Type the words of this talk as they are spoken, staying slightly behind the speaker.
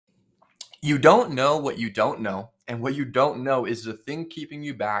You don't know what you don't know, and what you don't know is the thing keeping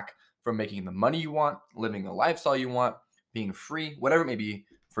you back from making the money you want, living the lifestyle you want, being free, whatever it may be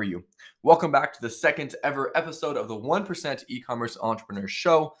for you. Welcome back to the second ever episode of the 1% E-commerce Entrepreneur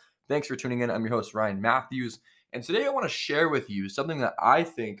Show. Thanks for tuning in. I'm your host, Ryan Matthews, and today I want to share with you something that I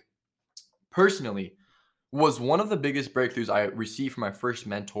think personally was one of the biggest breakthroughs I received from my first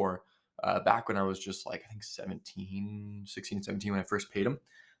mentor back when I was just like, I think 16, 17 when I first paid him.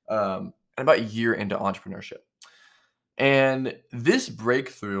 And about a year into entrepreneurship. And this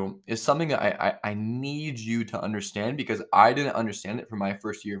breakthrough is something that I need you to understand because I didn't understand it for my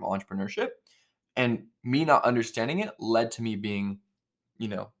first year of entrepreneurship. And me not understanding it led to me being,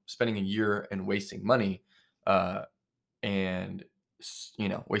 spending a year and wasting money uh, and,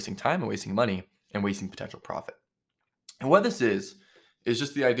 wasting time and wasting money and wasting potential profit. And what this is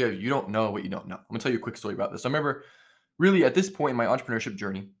just the idea of you don't know what you don't know. I'm gonna tell you a quick story about this. I remember really at this point in my entrepreneurship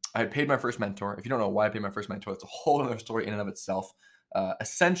journey, I had paid my first mentor. If you don't know why I paid my first mentor, that's a whole other story in and of itself.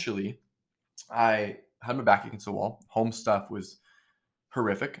 Essentially, I had my back against the wall. Home stuff was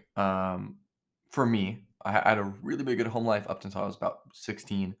horrific for me. I had a really, really good home life up until I was about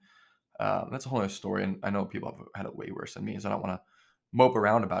 16. That's a whole other story, and I know people have had it way worse than me, so I don't want to mope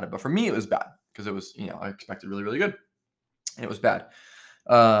around about it. But for me, it was bad because it was, I expected really, really good, and it was bad.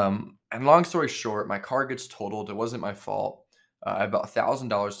 And long story short, my car gets totaled. It wasn't my fault. I have about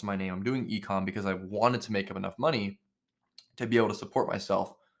 $1,000 to my name. I'm doing ecom because I wanted to make up enough money to be able to support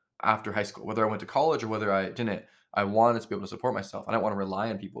myself after high school. Whether I went to college or whether I didn't, I wanted to be able to support myself. I didn't want to rely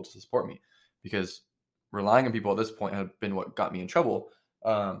on people to support me because relying on people at this point had been what got me in trouble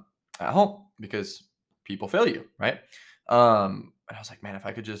at home because people fail you, right? And I was like, man, if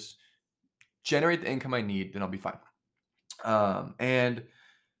I could just generate the income I need, then I'll be fine. And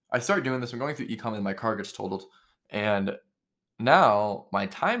I start doing this. I'm going through ecom and my car gets totaled. And now my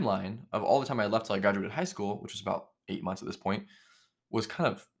timeline of all the time I left till I graduated high school, which was about 8 months at this point, was kind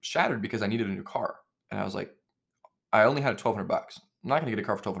of shattered because I needed a new car. And I was like, I only had $1,200. I'm not gonna get a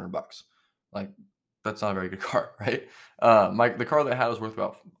car for $1,200. Like, that's not a very good car, right? The car that I had was worth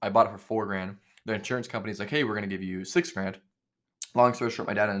about. I bought it for 4 grand. The insurance company's like, hey, we're gonna give you 6 grand. Long story short,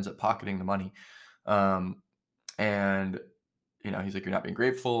 my dad ends up pocketing the money, um, and he's like, you're not being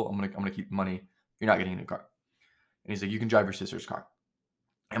grateful. I'm gonna keep the money. You're not getting a new car. And he's like, you can drive your sister's car.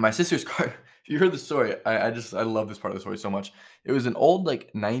 And my sister's car, if you heard the story, I love this part of the story so much. It was an old like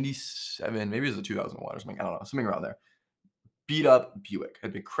 97, maybe it was a 2001 or something. I don't know, something around there. Beat up Buick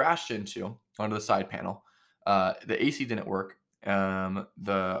had been crashed into onto the side panel. The AC didn't work.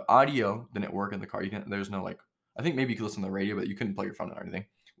 The audio didn't work in the car. There's no like, I think maybe you could listen to the radio, but you couldn't plug your phone in or anything,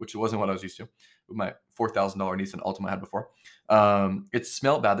 which wasn't what I was used to with my $4,000 Nissan Altima I had before. It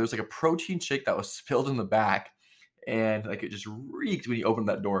smelled bad. There was like a protein shake that was spilled in the back, and like it just reeked when you opened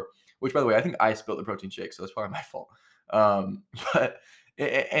that door. Which, by the way, I think I spilled the protein shake, so it's probably my fault. But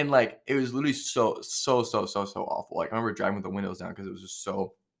and like it was literally so awful. Like I remember driving with the windows down because it was just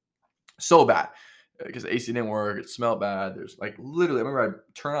so bad. Because the AC didn't work, it smelled bad. There's like literally, I remember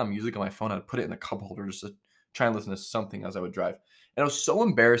I'd turn on music on my phone, I'd put it in the cup holder just to try and listen to something as I would drive. And I was so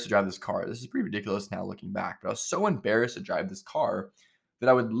embarrassed to drive this car. This is pretty ridiculous now looking back, but I was so embarrassed to drive this car that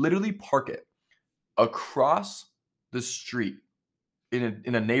I would literally park it across the street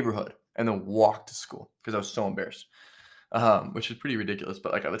in a neighborhood and then walk to school because I was so embarrassed. Which is pretty ridiculous.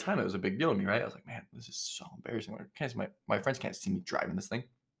 But like at the time, it was a big deal to me, right? I was like, man, this is so embarrassing. My friends can't see me driving this thing.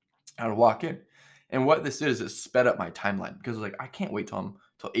 I would walk in. And what this did is it sped up my timeline because like I can't wait till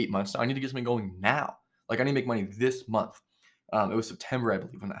 8 months. I need to get something going now. Like I need to make money this month. It was September, I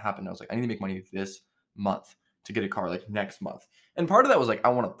believe, when that happened. I was like, I need to make money this month to get a car like next month. And part of that was like, I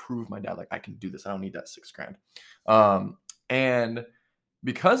want to prove my dad like I can do this. I don't need that 6 grand. And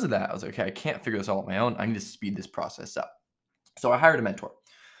because of that, I was like, okay, I can't figure this all on my own. I need to speed this process up. So I hired a mentor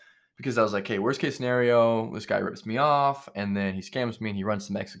because I was like, hey, worst case scenario, this guy rips me off and then he scams me and he runs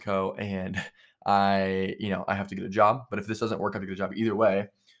to Mexico and I have to get a job. But if this doesn't work, I have to get a job either way.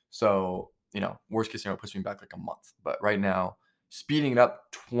 So, worst case scenario puts me back like a month. But right now, speeding it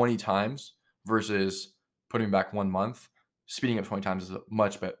up 20 times versus putting me back 1 month, speeding up 20 times is a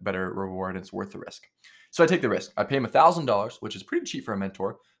much better reward and it's worth the risk. So I take the risk. I pay him $1,000, which is pretty cheap for a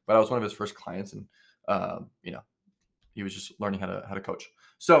mentor, but I was one of his first clients and, he was just learning how to coach.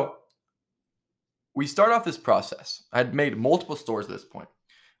 So we start off this process. I had made multiple stores at this point.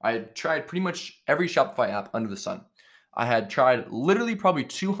 I had tried pretty much every Shopify app under the sun. I had tried literally probably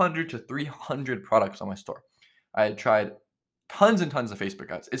 200 to 300 products on my store. I had tried tons and tons of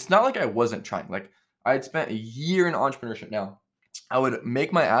Facebook ads. It's not like I wasn't trying. Like I had spent a year in entrepreneurship now. I would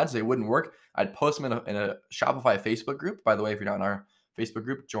make my ads, they wouldn't work. I'd post them in a Shopify Facebook group. By the way, if you're not in our Facebook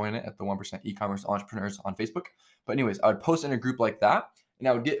group. Join it at the 1% e-commerce entrepreneurs on Facebook. But anyways, I would post in a group like that and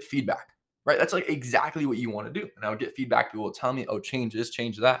I would get feedback, right? That's like exactly what you want to do. And I would get feedback. People would tell me, oh, change this,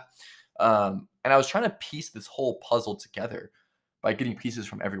 change that. And I was trying to piece this whole puzzle together by getting pieces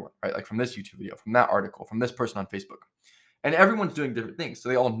from everyone, right? Like from this YouTube video, from that article, from this person on Facebook. And everyone's doing different things. So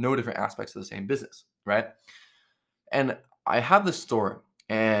they all know different aspects of the same business, right? And I have this store.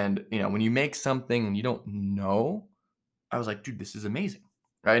 And, when you make something and you don't know, I was like, dude, this is amazing,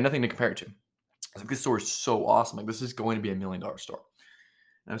 right? Nothing to compare it to. I was like, this store is so awesome. Like, this is going to be $1 million store.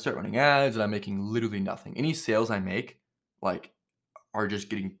 And I start running ads and I'm making literally nothing. Any sales I make, like, are just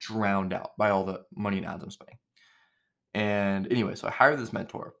getting drowned out by all the money and ads I'm spending. And anyway, so I hired this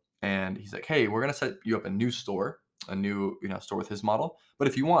mentor and he's like, hey, we're going to set you up a new store, store with his model. But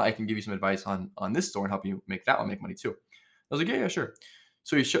if you want, I can give you some advice on this store and help you make that one make money too. I was like, yeah, sure.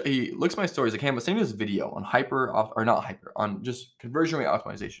 So he looks at my stories. Like, hey, I'm sending you this video on just conversion rate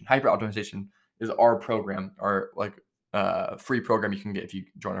optimization. Hyper optimization is our program, our free program you can get if you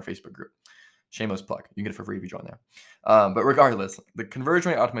join our Facebook group. Shameless plug. You can get it for free if you join there. But regardless, the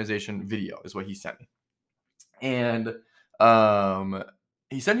conversion rate optimization video is what he sent me. And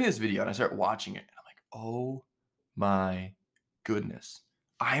he sent me this video and I start watching it. And I'm like, oh my goodness,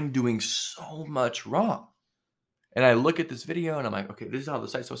 I'm doing so much wrong. And I look at this video and I'm like, okay, this is how the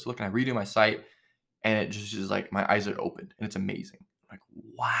site's supposed to look. And I redo my site and it just is like my eyes are opened and it's amazing. I'm like,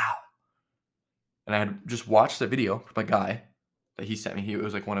 wow. And I had just watched the video from a guy that he sent me. It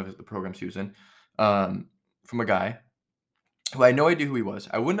was like one of the programs he was in, from a guy who I had no idea who he was.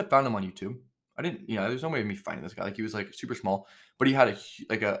 I wouldn't have found him on YouTube. I didn't, there's no way of me finding this guy. Like, he was like super small, but he had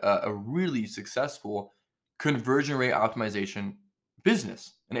a really successful conversion rate optimization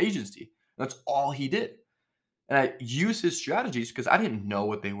business, an agency. And that's all he did. And I used his strategies because I didn't know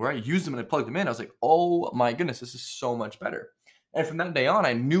what they were. I used them and I plugged them in. I was like, oh my goodness, this is so much better. And from that day on,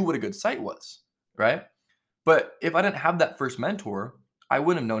 I knew what a good site was, right? But if I didn't have that first mentor, I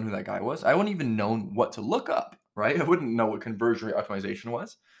wouldn't have known who that guy was. I wouldn't even known what to look up, right? I wouldn't know what conversion rate optimization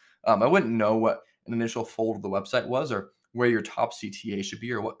was. I wouldn't know what an initial fold of the website was, or where your top CTA should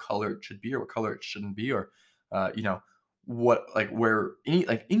be, or what color it should be, or what color it shouldn't be, or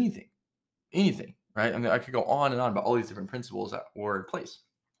anything, right? I mean, I could go on and on about all these different principles that were in place.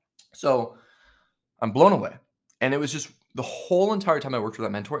 So I'm blown away. And it was just the whole entire time I worked with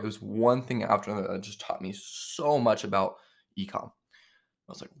that mentor, it was one thing after another that just taught me so much about ecom. I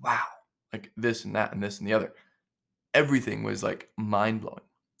was like, wow, like this and that and this and the other. Everything was like mind blowing.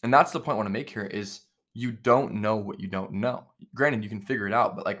 And that's the point I want to make here is you don't know what you don't know. Granted, you can figure it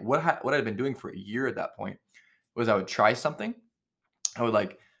out, but like what I'd been doing for a year at that point was I would try something. I would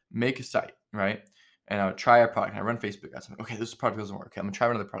like make a site, right? And I would try a product. I run Facebook ads. I'm like, okay, this product doesn't work. Okay, I'm gonna try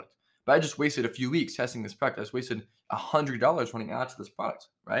another product. But I just wasted a few weeks testing this product. I just wasted $100 running ads to this product,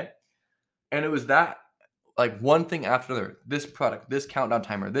 right? And it was that like one thing after another. This product, this countdown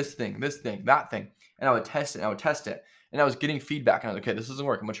timer, this thing, that thing. And I would test it. And I would test it. And I was getting feedback. And I was like, okay, this doesn't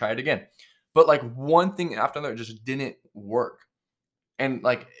work. I'm gonna try it again. But like one thing after another just didn't work. And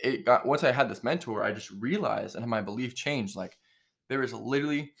like once I had this mentor, I just realized and my belief changed. Like, there is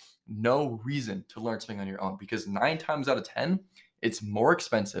literally no reason to learn something on your own because 9 times out of 10, it's more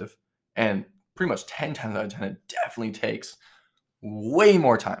expensive. And pretty much 10 times out of 10, it definitely takes way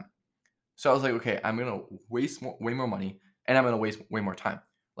more time. So I was like, okay, I'm going to waste way more money and I'm going to waste way more time.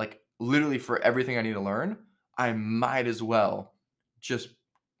 Like, literally for everything I need to learn, I might as well just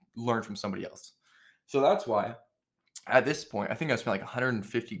learn from somebody else. So that's why at this point, I think I spent like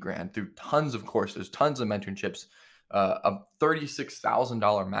 150 grand through tons of courses, tons of mentorships, a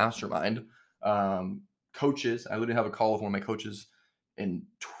 $36,000 mastermind, coaches. I literally have a call with one of my coaches in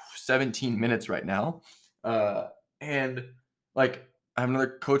 17 minutes right now. And like I have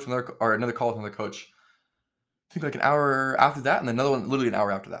another coach, another call with another coach, I think like an hour after that. And then another one, literally an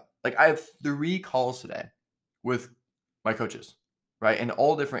hour after that. Like, I have 3 calls today with my coaches, right? In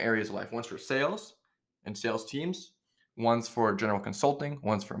all different areas of life. One's for sales and sales teams. One's for general consulting.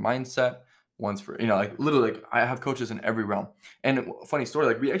 One's for mindset. One's for, like literally, like I have coaches in every realm. And funny story,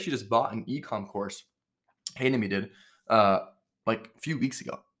 like we actually just bought an ecom course. Hayden and me did, like a few weeks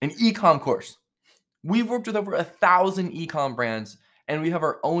ago, an ecom course. We've worked with over 1,000 ecom brands and we have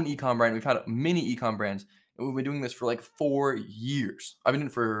our own ecom brand. We've had many ecom brands and we've been doing this for like 4 years. I've been doing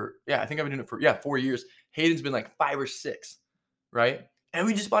it for, I think I've been doing it for, 4 years. Hayden's been like 5 or 6, right? And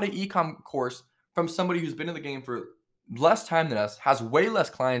we just bought an ecom course from somebody who's been in the game for less time than us, has way less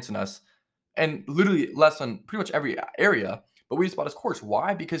clients than us, and literally less on pretty much every area. But we just bought his course.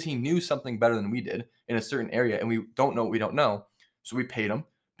 Why? Because he knew something better than we did in a certain area, and we don't know what we don't know. So we paid him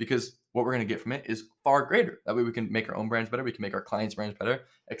because what we're going to get from it is far greater. That way we can make our own brands better. We can make our clients' brands better,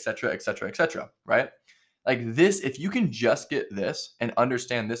 et cetera, et cetera, et cetera, right? Like this, if you can just get this and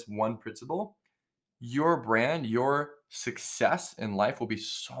understand this one principle, your brand, your success in life will be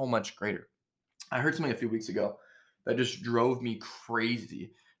so much greater. I heard something a few weeks ago that just drove me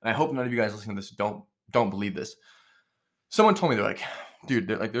crazy. And I hope none of you guys listening to this don't believe this. Someone told me, they're like, dude,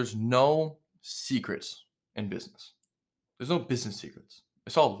 there's no secrets in business. There's no business secrets.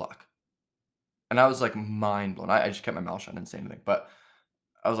 It's all luck. And I was like mind blown. I just kept my mouth shut and didn't say anything, but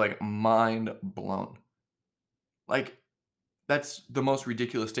I was like mind blown. Like, that's the most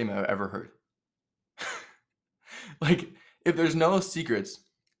ridiculous statement I've ever heard. Like, if there's no secrets,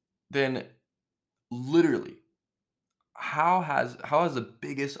 then literally, how has the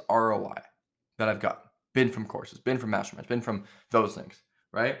biggest ROI that I've gotten been from courses, been from masterminds, been from those things,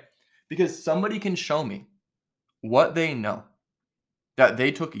 right? Because somebody can show me what they know that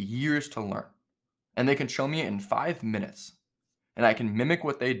they took years to learn, and they can show me it in 5 minutes, and I can mimic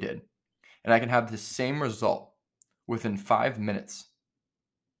what they did, and I can have the same result within 5 minutes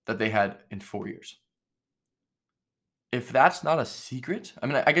that they had in 4 years. If that's not a secret, I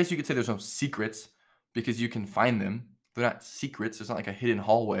mean, I guess you could say there's no secrets because you can find them. They're not secrets. It's not like a hidden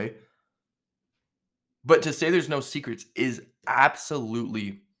hallway. But to say there's no secrets is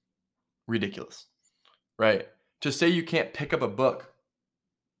absolutely ridiculous, right? To say you can't pick up a book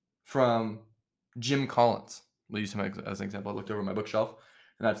from Jim Collins. I'll use him as an example. I looked over my bookshelf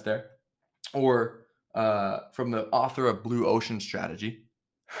and that's there. Or from the author of Blue Ocean Strategy,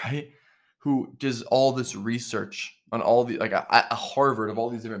 right? Who does all this research on all the, like a Harvard of all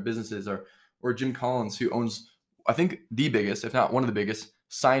these different businesses, or Jim Collins, who owns, I think, the biggest, if not one of the biggest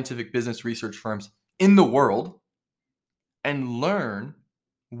scientific business research firms in the world, and learn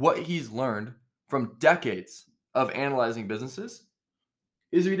what he's learned from decades of analyzing businesses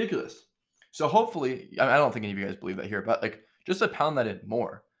is ridiculous. So hopefully, I don't think any of you guys believe that here, but like just to pound that in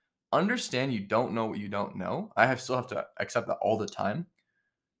more, understand you don't know what you don't know. Still have to accept that all the time,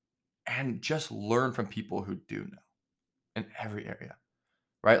 and just learn from people who do know in every area,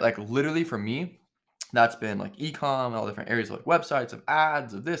 right? Like literally for me, that's been like e-com, all different areas of like websites, of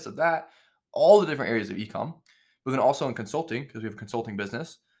ads, of this, of that, all the different areas of e-com. But then also in consulting, because we have a consulting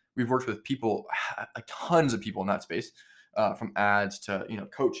business, we've worked with people, like tons of people in that space, from ads to,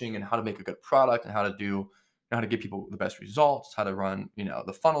 coaching and how to make a good product and how to get people the best results, how to run,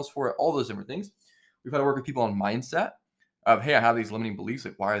 the funnels for it, all those different things. We've had to work with people on mindset of, hey, I have these limiting beliefs.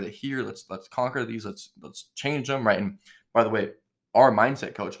 Like, why are they here? Let's conquer these. Let's change them, right? And by the way, our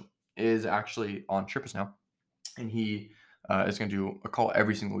mindset coach is actually on Sherpas now, and he is going to do a call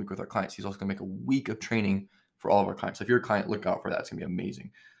every single week with our clients. He's also going to make a week of training for all of our clients. So if you're a client, look out for that. It's going to be amazing.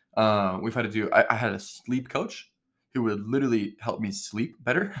 We've had to do. I had a sleep coach who would literally help me sleep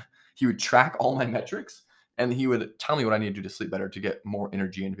better. He would track all my metrics, and he would tell me what I need to do to sleep better, to get more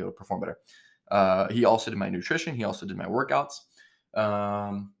energy and to be able to perform better. He also did my nutrition. He also did my workouts.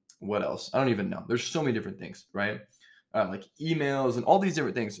 What else? I don't even know. There's so many different things, right? Like emails and all these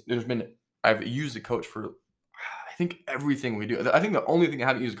different things. I've used a coach for, I think, everything we do. I think the only thing I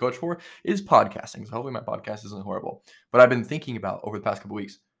haven't used a coach for is podcasting. So hopefully my podcast isn't horrible. But I've been thinking about over the past couple of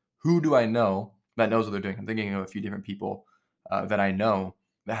weeks, who do I know that knows what they're doing? I'm thinking of a few different people that I know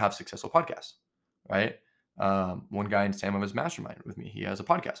that have successful podcasts, right? One guy in Sam of his mastermind with me, he has a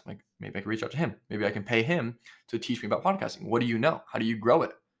podcast. Like, maybe I can reach out to him. Maybe I can pay him to teach me about podcasting. What do you know? How do you grow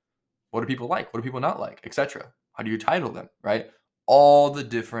it? What do people like? What do people not like? Etc. How do you title them? Right? All the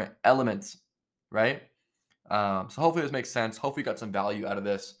different elements, right? So hopefully this makes sense. Hopefully you got some value out of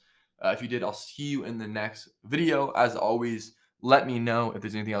this. If you did, I'll see you in the next video. As always, let me know if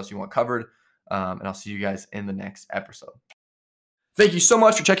there's anything else you want covered. And I'll see you guys in the next episode. Thank you so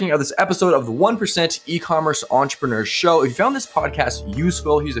much for checking out this episode of the 1% E-Commerce Entrepreneur Show. If you found this podcast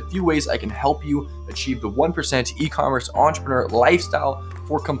useful, here's a few ways I can help you achieve the 1% E-Commerce Entrepreneur lifestyle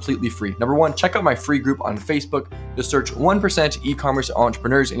for completely free. Number one, check out my free group on Facebook. Just search 1% E-Commerce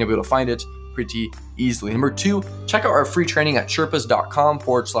Entrepreneurs and you'll be able to find it pretty easily. Number two, check out our free training at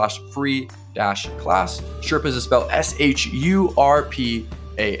sherpas.com/free-class. Sherpas is spelled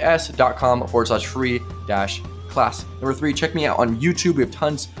SHURPAS.com/free-class. Number three, check me out on YouTube. We have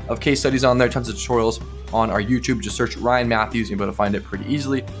tons of case studies on there, tons of tutorials on our YouTube. Just search Ryan Matthews and you'll be able to find it pretty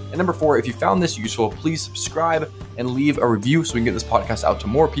easily. And number four, if you found this useful, please subscribe and leave a review so we can get this podcast out to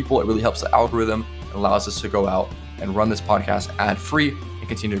more people. It really helps the algorithm and allows us to go out and run this podcast ad-free and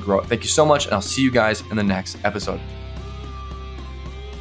continue to grow it. Thank you so much, and I'll see you guys in the next episode.